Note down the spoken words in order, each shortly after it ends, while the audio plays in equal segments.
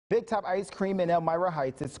Big Top Ice Cream in Elmira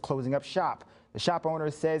Heights is closing up shop. The shop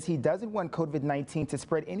owner says he doesn't want COVID-19 to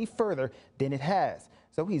spread any further than it has.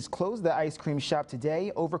 So he's closed the ice cream shop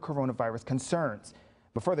today over coronavirus concerns.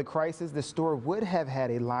 Before the crisis, the store would have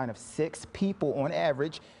had a line of 6 people on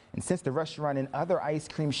average. And since the restaurant and other ice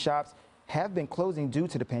cream shops have been closing due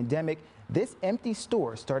to the pandemic, this empty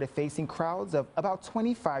store started facing crowds of about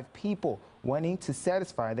 25 people wanting to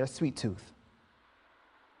satisfy their sweet tooth.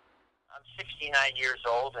 I'm 69 years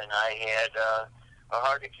old, and I had a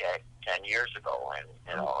heart attack 10 years ago,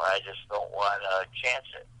 and I just don't want to chance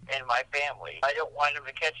it. And my family, I don't want them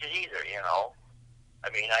to catch it either. I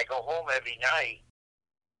mean, I go home every night.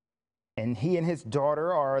 And he and his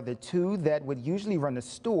daughter are the two that would usually run the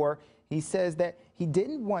store. He says that he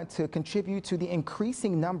didn't want to contribute to the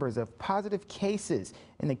increasing numbers of positive cases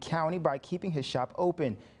in the county by keeping his shop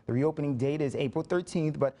open. The reopening date is April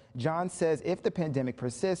 13th, but John says if the pandemic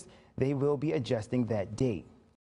persists, they will be adjusting that date.